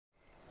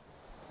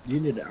Do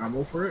you need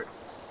ammo for it?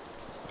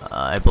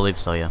 I believe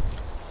so, yeah.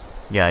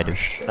 Yeah, I do.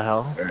 Shit. The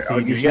hell? I'll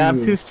Do give you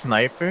have 2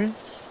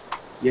 snipers?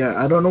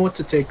 Yeah, I don't know what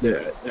to take,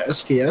 the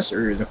SKS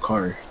or the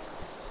car.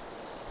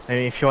 I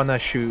mean, if you wanna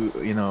shoot,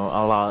 you know,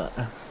 a lot.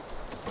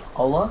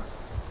 Allah?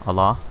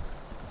 Allah?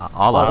 Allah?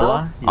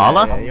 Allah? Yeah,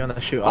 Allah? yeah, you wanna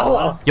shoot Allah?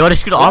 Allah? You wanna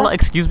shoot Allah?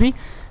 Excuse me?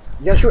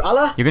 You gonna shoot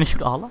Allah? You're gonna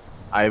shoot Allah?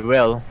 I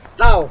will.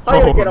 How? How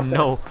you gonna get Oh up there?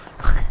 no.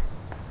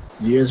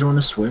 You guys want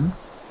to swim?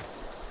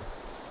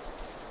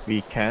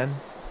 We can.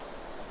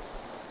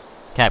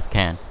 Cap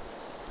can.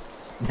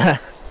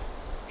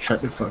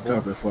 Shut the fuck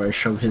up before I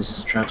shove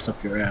his traps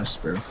up your ass,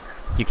 bro.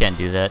 You can't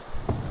do that.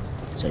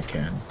 Yes, I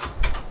can.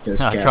 Yes,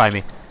 Cap. Try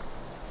me.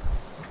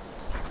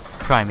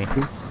 Try me.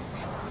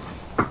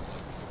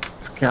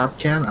 Cap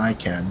can, I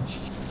can.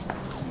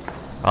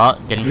 Oh,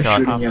 getting They're shot.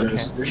 shooting at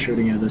us. They're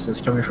shooting at us.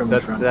 It's coming from the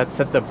front. That's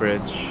at the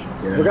bridge.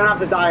 Yeah. We're gonna have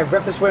to dive. We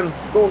have to swim.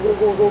 Go, go,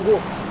 go, go, go.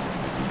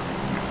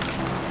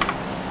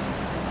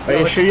 Are you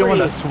it's sure you free.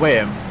 wanna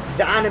swim? It's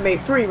the anime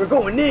free. We're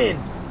going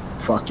in.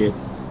 Fuck it.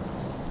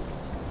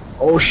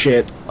 Oh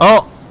shit.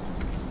 Oh!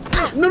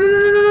 No, no, no, no,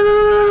 no, no,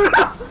 no,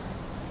 no.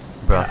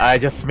 Bruh. I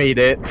just made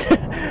it.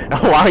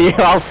 While you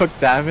all took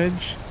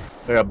damage.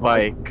 Or a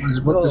bike. I was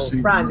about Whoa, to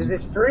say. Franz, is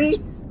this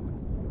free?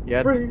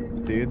 Yeah, Free.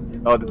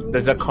 dude. Oh,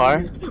 there's a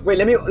car. Wait,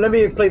 let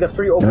me play the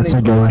free opening. That's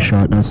a go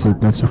shot. That's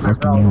a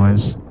fucking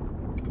US.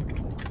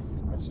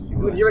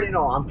 Dude, you already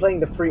know. I'm playing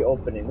the free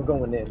opening. We're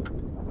going in.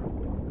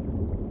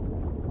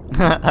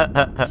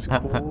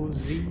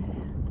 Scusi.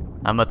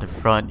 I'm at the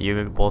front.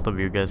 You, both of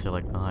you guys are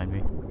like behind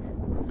me.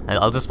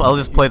 I'll just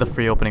play the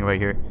free opening right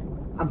here.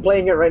 I'm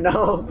playing it right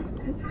now.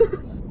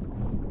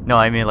 No,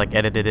 I mean like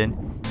edit it in.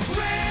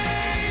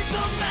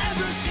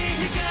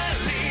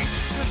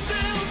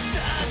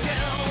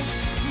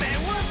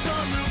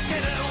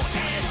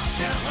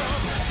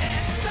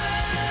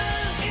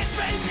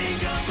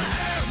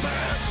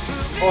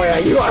 Oh yeah,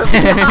 you are.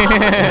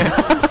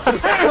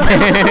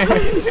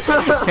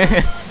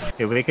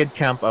 Okay, we could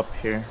camp up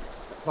here.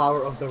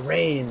 Power of the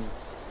rain.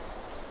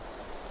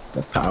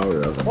 The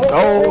power of it.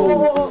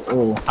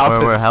 Oh.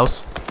 Oh, Where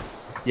house?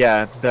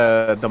 Yeah,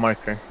 the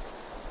marker.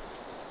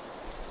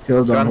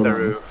 hold You're on, on hold the on.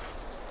 roof.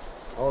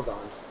 Hold on.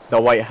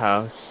 The White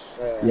House.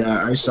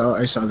 Yeah, I saw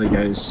the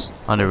guys.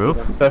 On the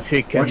roof? So if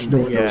you can, Watch the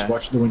windows. yeah.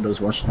 Watch the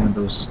windows. Watch the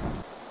windows.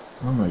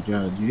 Oh my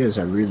god, you guys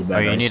are really bad.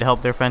 Oh, you eyes. need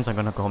help there, friends? I'm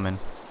gonna go in.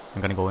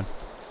 I'm gonna go in.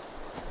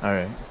 All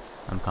right.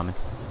 I'm coming.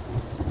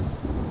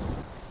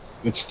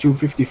 It's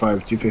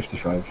 255.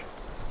 255.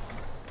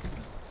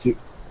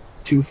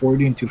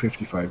 240 and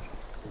 255.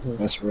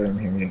 That's where I'm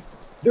hearing it.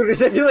 Dude, I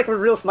feel like we're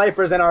real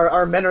snipers and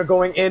our men are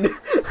going in. To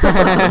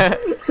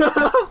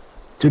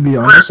be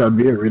honest, I'd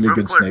be a really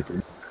good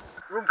sniper.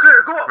 Room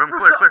clear, go up. Room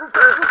clear, clear.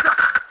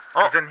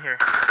 Oh. He's in here.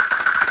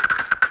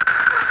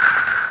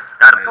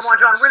 Got him. Come on,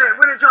 John, win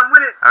it, John,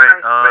 win it.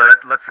 Alright, Nice. Wait,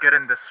 let's get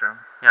in this room.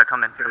 Yeah,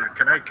 come in.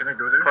 Can I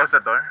go there? Close the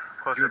door.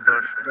 Close the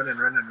door.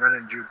 Run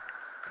in, Jude.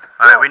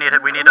 Alright, we need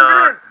backup.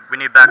 We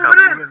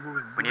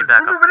need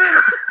backup.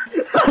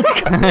 It's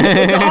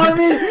the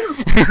army.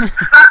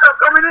 Backup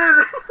coming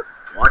in.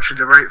 Watch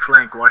the right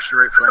flank. Watch the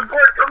right flank.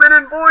 Support coming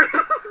in, boy.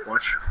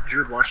 Watch,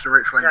 Jude. Watch the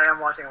right flank. Yeah, I'm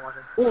watching.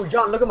 Ooh,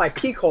 John, look at my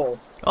peek hole.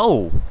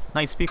 Oh,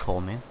 nice peek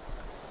hole, man.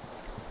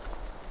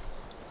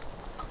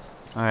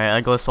 Alright,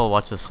 I guess I'll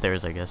watch the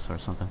stairs, I guess, or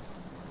something.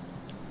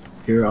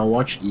 Here, I'll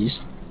watch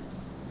east.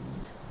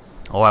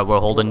 Alright, we're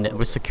holding.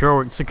 We're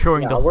securing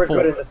Yeah, the we're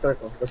fort. good in the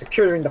circle. We're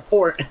securing the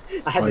fort.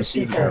 I had this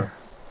peek hole.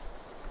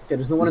 Okay,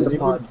 there's no one in the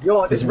pod.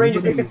 Yo, this range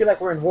just makes it feel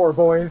like we're in war,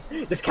 boys.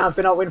 Just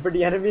camping out, waiting for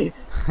the enemy.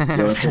 Yo,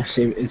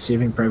 it's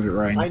Saving Private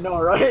Ryan. I know,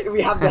 right?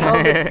 We have the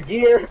helmet, the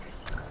gear.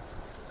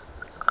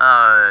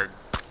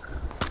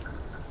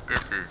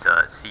 This is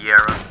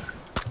Sierra.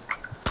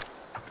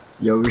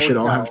 Yo, we should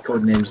all have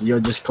code names. Yo,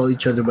 just call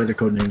each other by the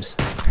code names.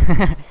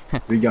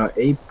 We got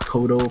Ape,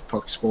 Kodo,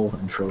 Puxpole,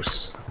 and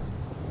Fr0se.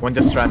 One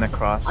just ran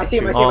across. I see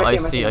him, Oh, I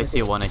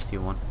see one.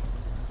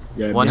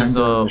 Yeah, One is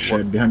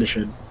behind the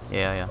shed.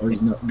 Yeah. Oh,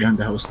 he's not behind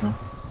the house now.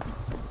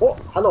 Oh,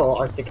 hello,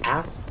 Arctic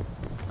ass.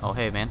 Oh,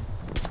 hey, man.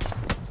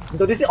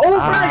 So this is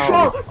flash!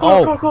 Go!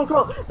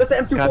 That's the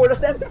M24. God That's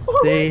the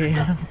M24.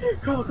 Damn.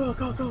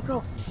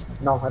 Go!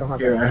 No, I don't have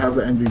Here, that. I have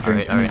an energy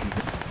drink. Alright.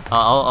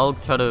 I'll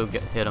try to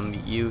hit him.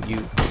 You.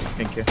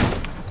 Thank you.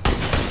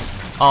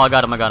 Oh, I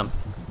got him.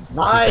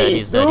 Nice,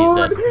 He's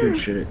dead. Good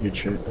shit.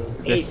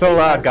 There's still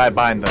a guy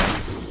behind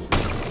us.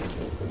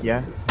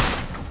 Yeah.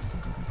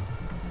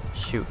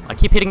 Shoot, I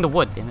keep hitting the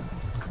wood, damn it.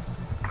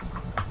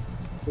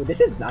 Dude, this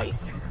is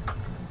nice.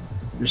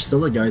 There's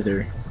still a guy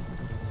there.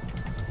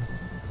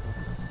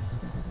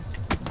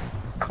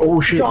 Oh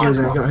shit, John, guys,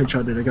 I got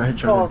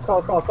headshotted.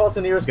 Call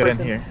to nearest Get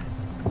person. in here.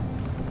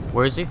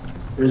 Where is he? It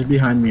was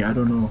behind me, I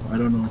don't know.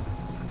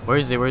 Where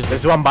is he?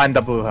 There's one behind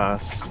the blue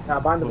house. Yeah,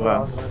 behind the blue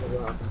house.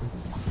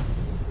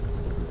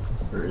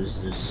 Where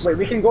is this? Wait,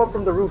 we can go up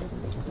from the roof.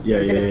 Yeah.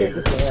 Escape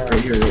this way, yeah.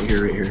 Right here.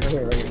 Right here.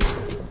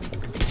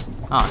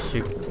 Ah,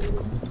 shoot.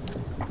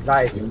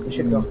 Guys, we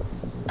should go.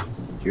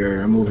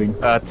 Here, I'm moving.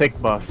 Take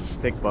buffs.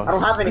 I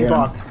don't have any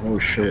box. Oh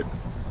shit.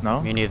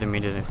 No? Me neither.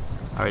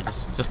 Alright,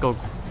 just go.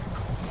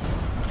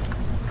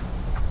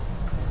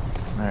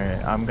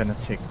 Alright, I'm gonna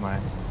take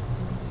mine.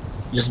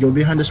 Just go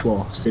behind this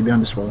wall. Stay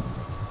behind this wall.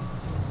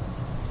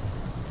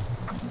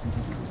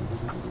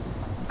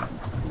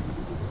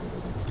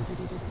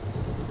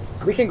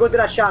 We can go to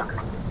that shack.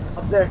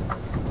 Up there.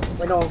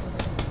 Wait, no.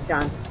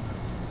 Can't.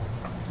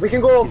 We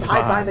can go He's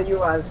hide behind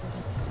behind. the UAZ.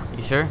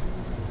 You sure?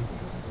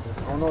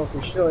 I don't know if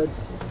we should.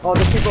 Oh,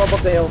 there's people up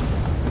the hill.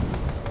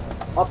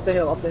 Up the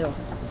hill, up the hill.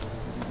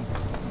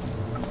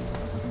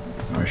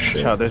 Oh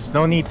shit. Chow, there's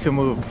no need to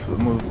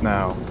move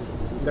now.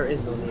 There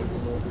is no need to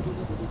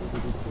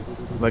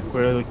move. Like,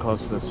 we're really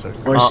close to the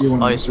circle. Oh, I see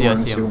one. Oh, I I see see one. I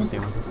him. see I one. see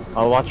him.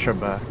 I'll watch your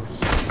backs.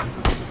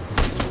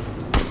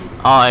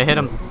 Oh, I hit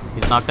him.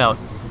 He's knocked out.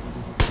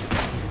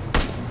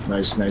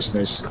 Nice, nice,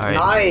 nice. Alright.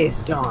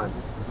 Nice, John.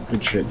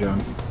 Good shit,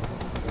 John.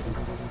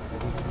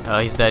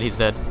 He's dead. He's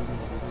dead.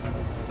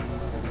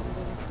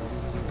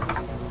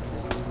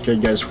 Okay,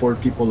 guys, 4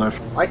 people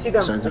left. I see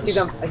them. Besides I see us.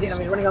 them. I see them.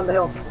 He's running down the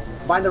hill.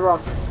 Behind the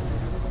rock.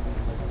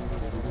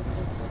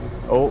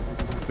 Oh,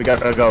 we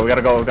gotta go. We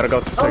gotta go. We gotta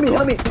go to the Help me, circle.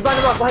 help me. He's behind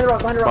the rock. Behind the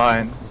rock. Behind the rock.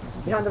 Behind.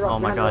 Behind the rock. Oh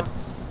my behind god.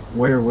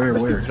 the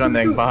rock. Where? He's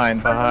running.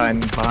 Behind.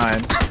 Behind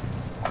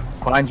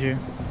you.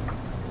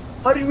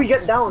 How did we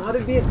get down? How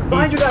did we get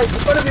behind you guys? In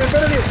front of you. In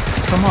front of you.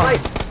 Come on.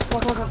 Nice. Come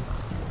on, come on, come on.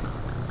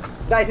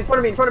 Guys, in front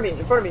of me. In front of me.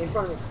 In front of me. In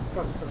front of me. In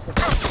front of me. In front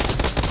of me.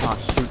 Oh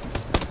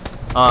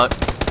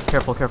shoot.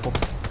 Careful, careful.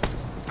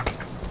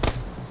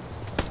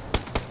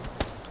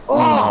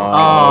 Oh!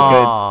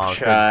 Oh, good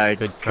try,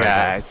 good try,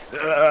 guys.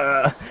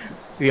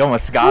 We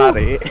almost got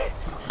it.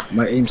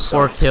 My aim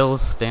 4 sucks.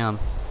 kills. Damn.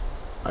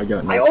 I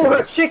got no I owe her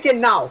kills. chicken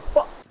now.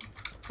 Fuck.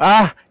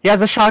 Ah, he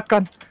has a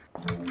shotgun.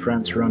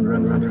 France, run,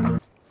 run, run, run,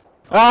 run.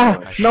 Ah,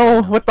 Oh,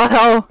 no, what the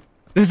hell?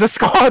 There's a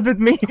squad with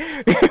me.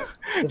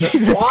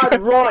 Jesus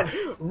Squad, Christ. run!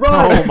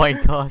 Run! Oh my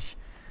gosh.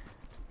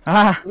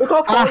 Ah, Look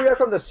how far we are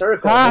from the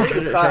circle. Ah. You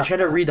can Should I try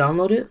to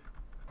re-download it?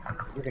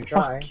 You can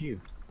try. fuck you.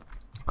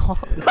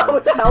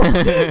 What the hell?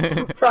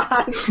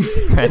 France.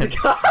 France.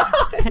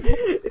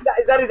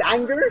 Is that his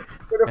anger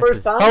for the That's first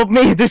his- time? Help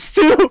me, there's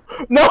 2!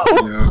 No!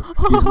 Yeah,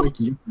 he's like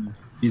Yuki.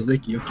 He's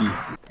like Yuki.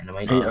 And am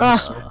I Hey,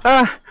 not,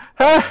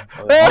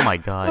 Oh my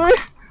god.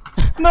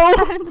 No,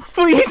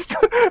 please!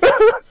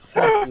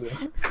 Fuck you.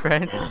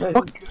 France.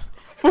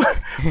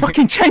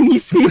 Fucking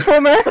Chinese people,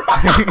 man!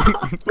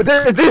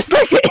 There's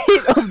like 8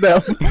 of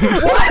them!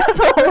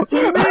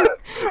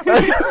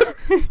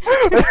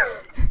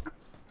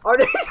 Are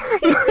they?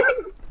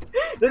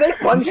 Did they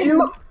punch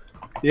you?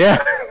 Yeah,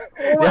 Oh,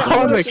 they I all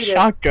wanna like see that.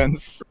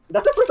 shotguns.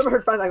 That's the first time I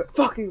heard France like,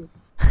 fuck you.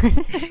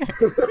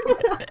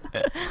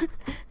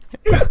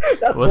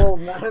 That's What?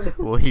 bold, man.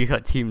 Well, he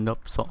got teamed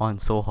up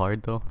so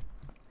hard though.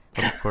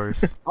 Of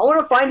course. I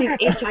want to find these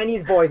 8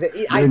 Chinese boys. That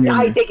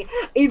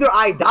either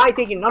I die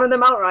taking none of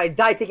them out, or I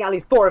die taking at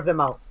least 4 of them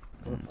out.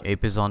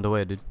 Ape is on the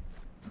way, dude.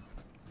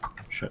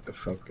 Shut the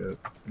fuck up.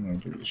 I don't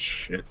give a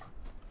shit.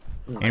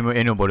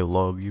 Ain't nobody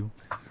love you.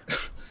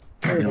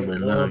 Nobody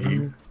love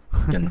you.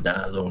 Can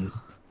die alone.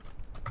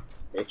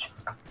 Bitch.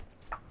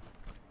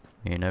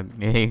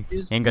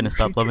 Ain't gonna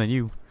stop loving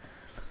you.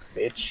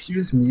 Bitch.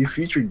 Excuse me, you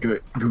future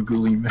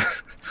googling man.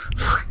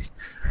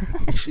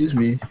 Excuse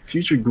me,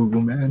 future Google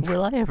man.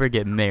 Will I ever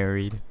get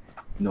married?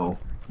 No,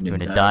 You're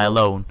gonna die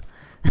alone.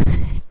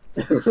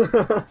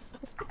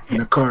 in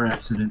a car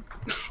accident.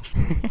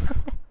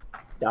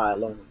 Die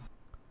alone.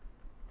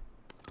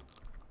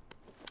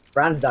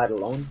 France died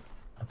alone.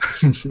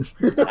 I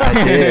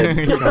did.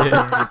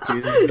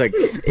 Jesus, like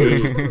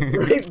 8.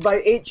 Raped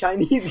by 8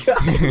 Chinese guys.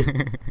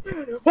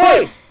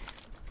 Hoy!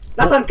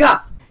 Nasaan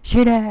ka?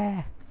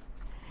 Shida!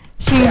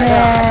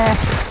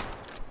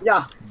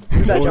 Yeah.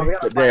 You bet, John. We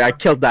gotta There, I find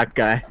killed that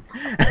guy.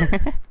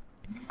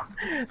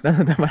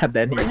 None of them had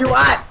any. Where you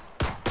at?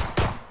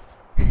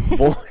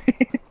 Boy.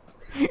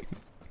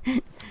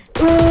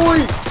 Hoy!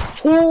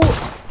 Hoy!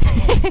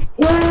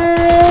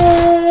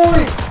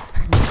 Hoy!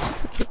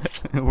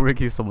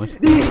 Ricky so much.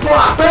 This is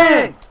my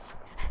friend!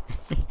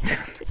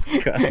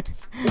 God.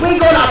 We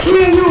gonna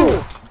kill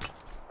you!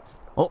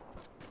 Oh!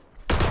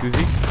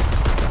 Susie?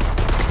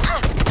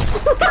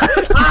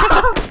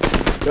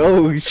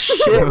 Oh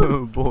shit!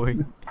 Oh boy.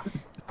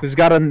 Who's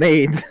got a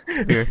nade?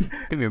 Here,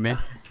 come here, man.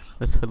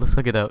 Let's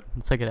hug it out.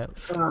 Let's hug it out.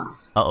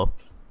 Uh oh.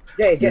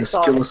 Yeah, get Yes,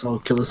 sauce. kill us all,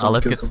 kill us all.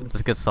 Let's kill get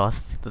us all.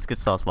 sauce. Let's get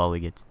sauce while we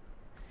get.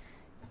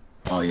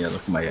 Oh yeah,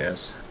 look at my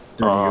ass.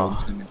 30 Oh. year old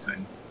swimming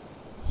time.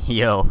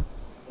 Yo.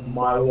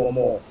 My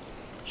woman.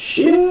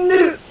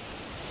 Shin!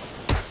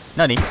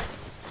 Nani?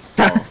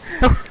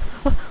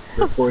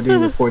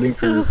 Reporting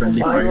for friendly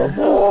My fire.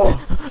 woman.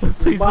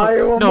 Please My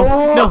no,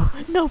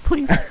 woman. no,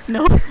 please,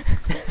 no.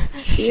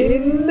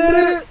 Shin!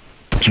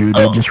 Jude,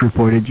 I just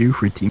reported you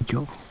for team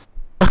kill.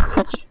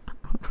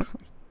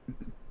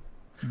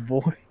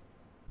 Boy.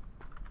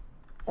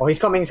 Oh, he's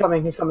coming. He's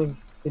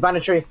behind a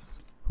tree.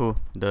 Who?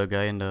 The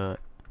guy in the.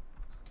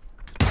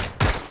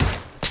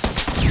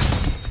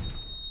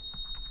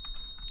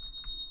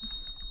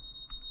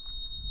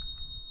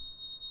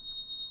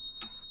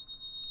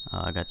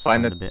 I got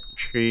Find stunned a the bit.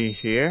 tree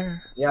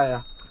here.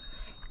 Yeah.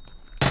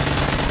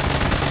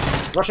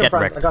 Rush in Get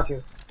front. wrecked. I got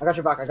you. I got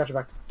your back. I got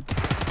your back.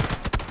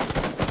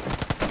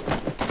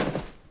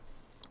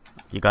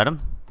 You got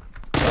him?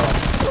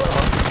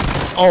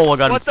 Oh, I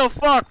got him. What the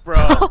fuck, bro?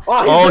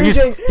 Oh, he's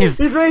raging. He's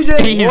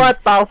raging.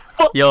 What the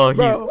fuck? Yo,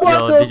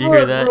 bro? did you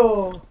hear that?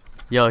 Bro?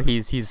 Yo,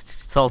 he's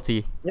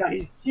salty. Yeah,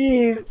 he's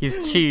cheese.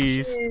 He's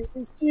cheese.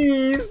 He's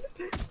cheese.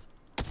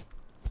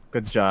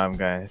 Good job,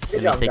 guys.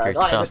 Good Let me job, take guys.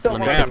 your Alright, stuff. we're still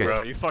Let me one. take Damn, your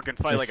bro, you fucking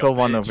fight There's like still a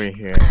one bitch. over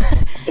here.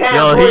 Damn,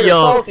 Yo, bro, you're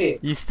yo, salty.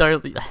 you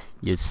started.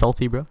 You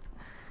salty, bro.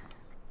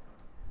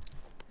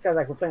 This guy's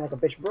like, we're playing like a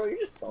bitch, bro. You're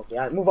just salty.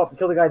 Alright, move up and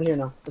kill the guy here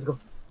now. Let's go.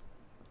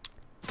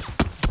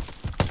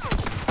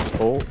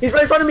 Oh, He's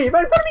right in front of me.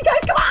 Right in front of me, guys.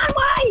 Come on,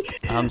 why?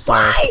 I'm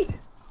sorry. Why?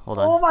 Hold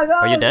on. Oh my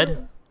god. Are you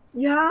dead?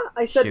 Yeah,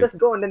 I said Shoot. let's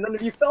go, and then none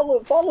of you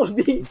followed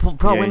me. Bro,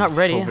 yeah, we're not he's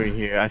ready. Over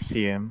here, I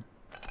see him.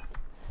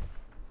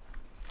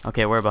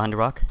 Okay, we're behind the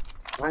rock.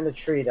 Behind the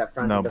tree, that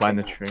Fr0se. No, behind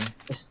the doesn't tree.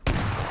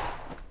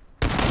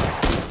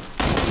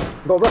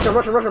 have. Go, rush him,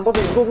 both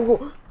of you. Go, go,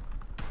 go.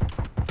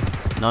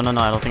 No,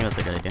 I don't think that's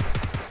a good idea.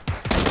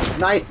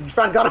 Nice,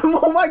 Fr0se got him.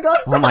 Oh my god.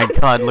 Oh my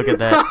god, look at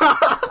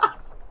that.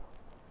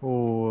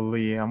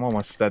 Holy, I'm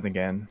almost dead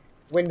again.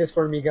 Win this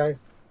for me,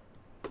 guys.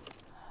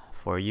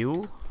 For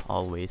you,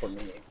 always. For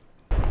me.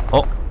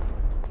 Oh.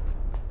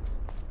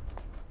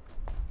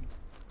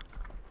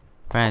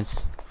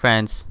 France.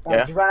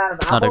 Yeah? You ran out of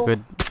It's not a ammo?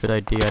 good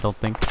idea, I don't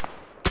think.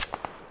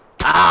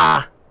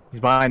 Ah! He's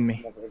behind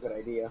me. Never a good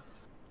idea.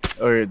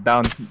 Or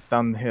down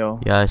the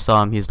hill. Yeah, I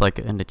saw him. He's like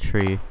in the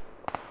tree.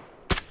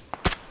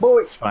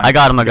 Boys. Fine. I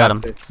got him. You got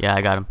him. this. Yeah,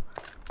 I got him.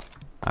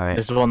 All right.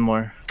 There's one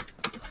more.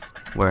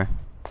 Where?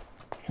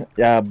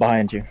 Yeah,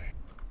 behind you.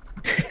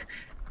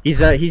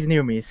 He's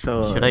near me,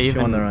 so Should I if you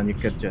even- wanna run, you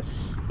could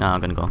just. No, I'm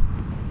gonna go.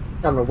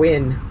 Time to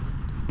win.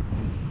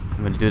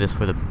 I'm gonna do this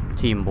for the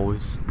team,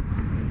 boys.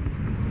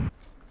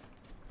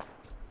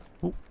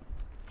 Ooh.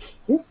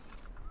 Ooh.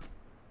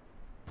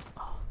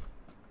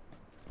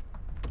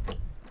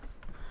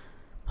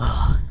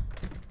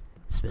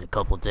 It's been a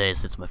couple days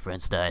since my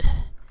friends died.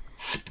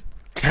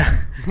 Run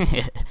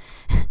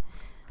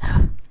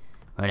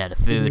out of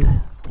food,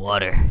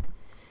 water.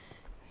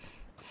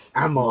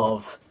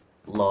 Ammo.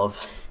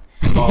 Love.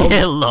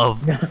 Yeah,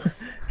 love.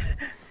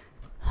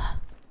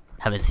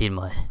 Haven't seen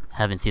my.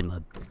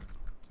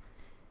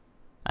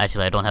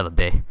 Actually, I don't have a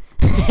bay.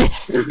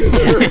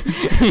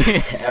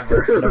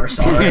 Ever. Never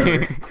saw it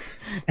ever.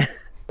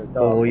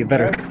 Oh, we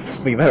better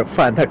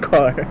find that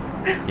car.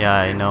 Yeah,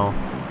 I know.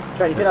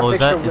 Try to see that Oh,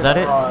 picture is with that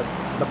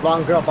it? The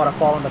blonde girl about to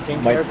fall in the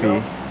pink hair Might girl?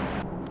 be.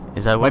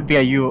 Is that Might one? be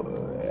a you.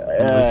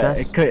 recess?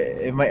 It could.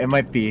 It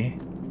might be.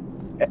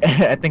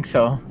 I think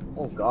so.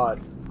 Oh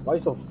god. Why are you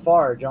so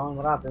far, John?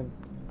 What happened?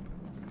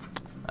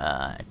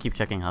 Keep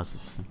checking houses.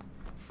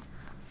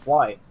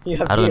 Why? You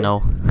have I don't gear.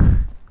 know.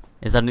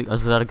 Is that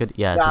a good?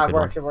 Yeah, it's Yeah, a it good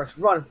works, one. it works.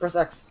 Run, press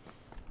X.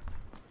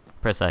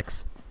 Press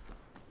X.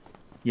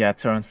 Yeah,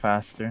 turn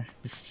faster.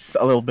 Just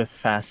a little bit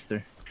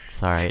faster.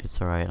 It's alright. It's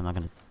alright. I'm not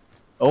gonna.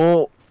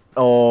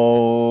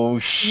 Oh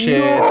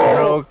shit! It's No!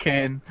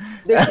 broken.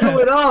 They blew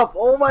it up!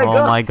 Oh my Oh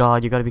god! my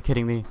god! You gotta be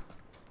kidding me.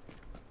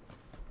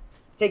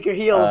 Take your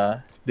heals.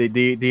 Do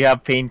you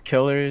have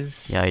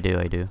painkillers? Yeah, I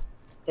do.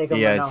 Take them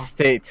Yeah, right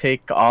now.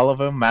 take all of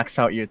them. Max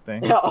out your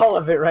thing. Yeah, all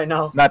of it right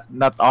now. Not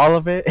all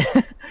of it.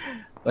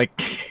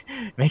 Like,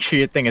 make sure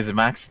your thing is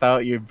maxed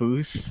out. Your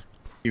boost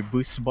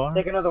bar.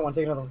 Take another one,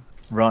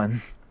 Run.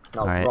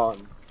 No, Alright. run.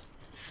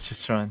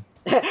 Just run.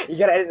 You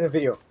gotta edit the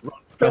video.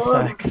 Press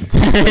Run. X.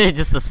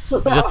 just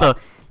a.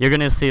 You're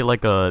gonna see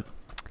like a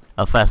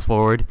fast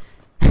forward.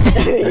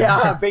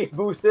 Yeah, base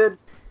boosted.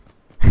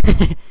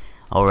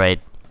 All right,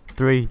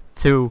 3,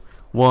 2,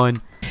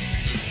 1.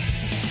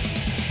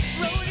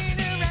 Rolling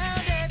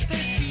around at the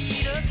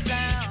speed of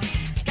sound.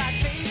 Got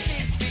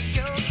places to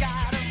go,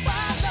 gotta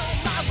follow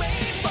my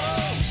rainbow.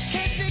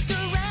 Can't stick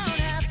around,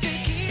 have to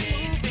keep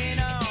moving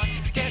on.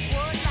 Guess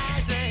what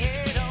lies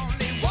ahead?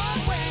 Only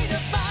one way to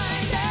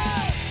find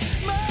out.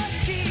 Must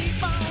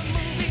keep on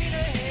moving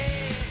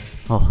ahead.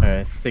 Oh,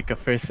 Alright, let's take a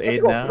first Let's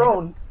aid go now.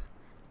 prone.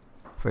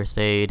 first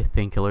aid,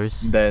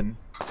 painkillers. Then,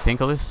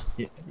 Painkillers?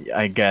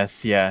 I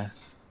guess, yeah.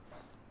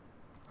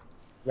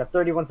 You have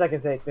 31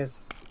 seconds to take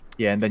this.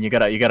 Yeah, and then you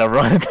gotta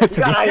run to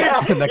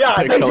the next yeah,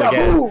 circle deja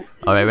again. vu.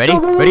 All right, ready? Go,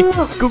 go, Ready?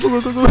 go, Go,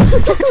 go, go, go, go.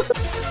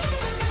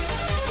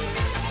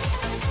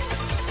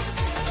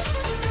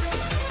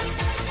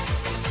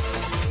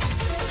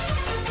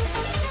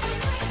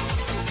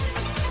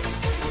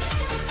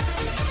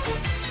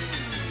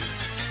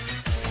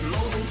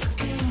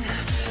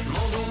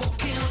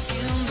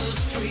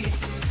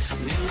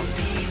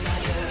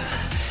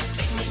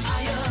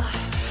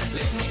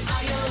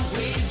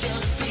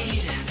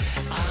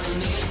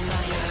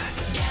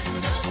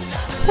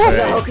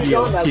 Alright, keep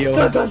going, guys. heal,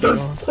 Dun, dun, dun.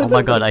 heal. Oh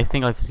my god, I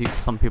think I've seen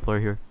some people are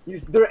here.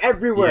 They're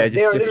everywhere. Yeah,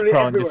 they are just literally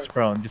prone, everywhere. just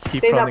prone. Just keep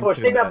Stay in that running bush,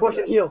 to stay in that that. bush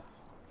and heal.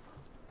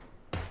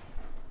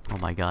 Oh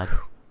my god.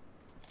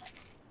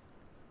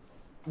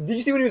 Did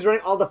you see when he was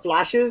running all the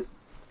flashes?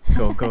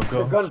 Go, The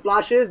go. gun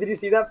flashes? Did you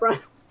see that, Brian?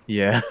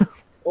 Yeah.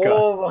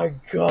 Oh my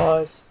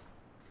gosh.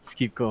 Just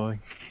keep going.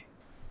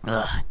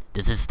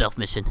 This is stealth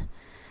mission.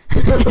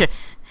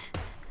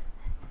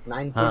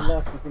 19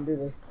 left, you can do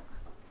this.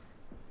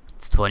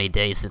 It's 20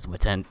 days since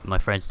my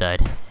friends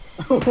died.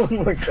 Oh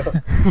my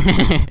god.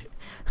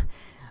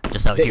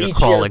 Just out here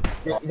crawling.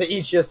 The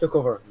EGS took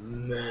over.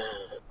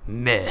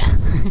 Meh.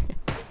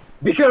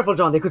 Be careful,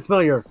 John, they could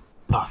smell your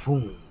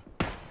parfum.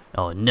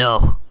 Oh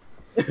no.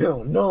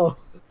 Oh no.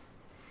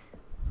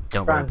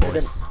 Don't worry,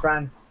 boys.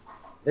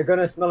 They're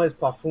gonna smell his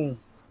parfum.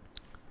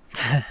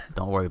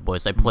 Don't worry,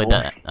 boys. I played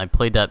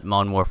that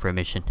Modern Warfare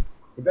mission.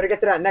 You better get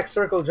to that next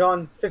circle,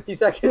 John. 50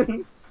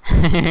 seconds.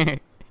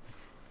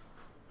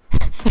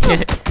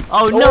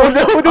 Oh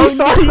no!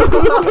 Sorry!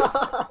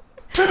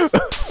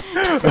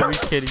 Are you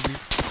kidding me?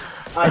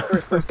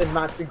 First person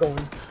match be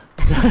going.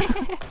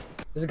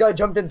 This guy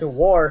jumped into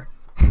war.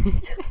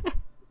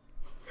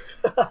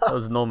 That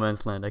was no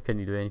man's land. I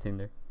couldn't do anything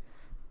there.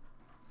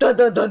 Dun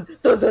dun dun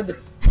dun dun dun.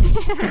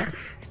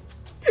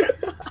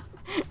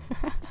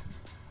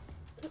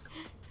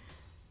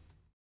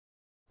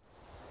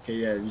 Okay,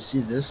 yeah, you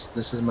see this?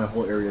 This is my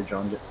whole area,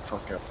 John. Get the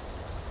fuck out.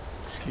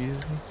 Excuse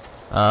me?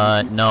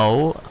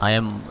 No. I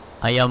am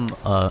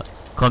a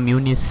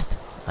communist.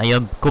 I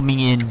am coming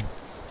in.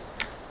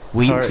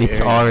 It's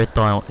our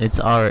town. It's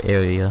our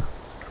area.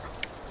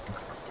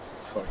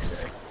 Fuck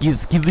that.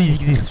 Give me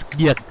this.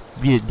 Yeah,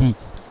 the.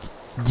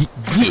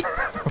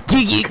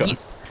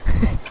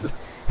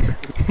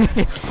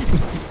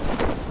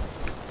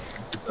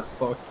 What the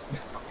fuck?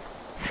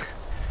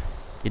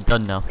 You're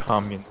done now.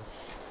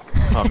 Communist.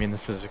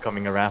 Communist is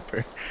becoming a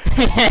rapper.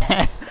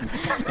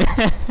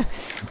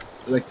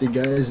 Like the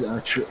guy's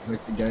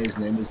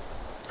name is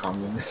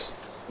communist.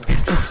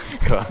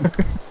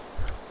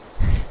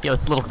 Yo,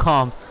 it's a little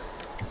calm.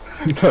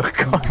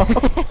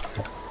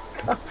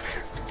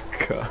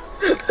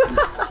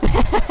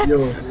 Yo,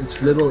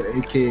 it's little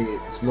AK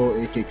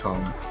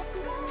calm.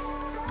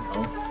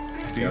 Oh?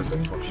 Excuse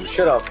me?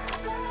 Shut up.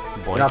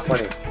 Boy. You're not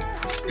funny.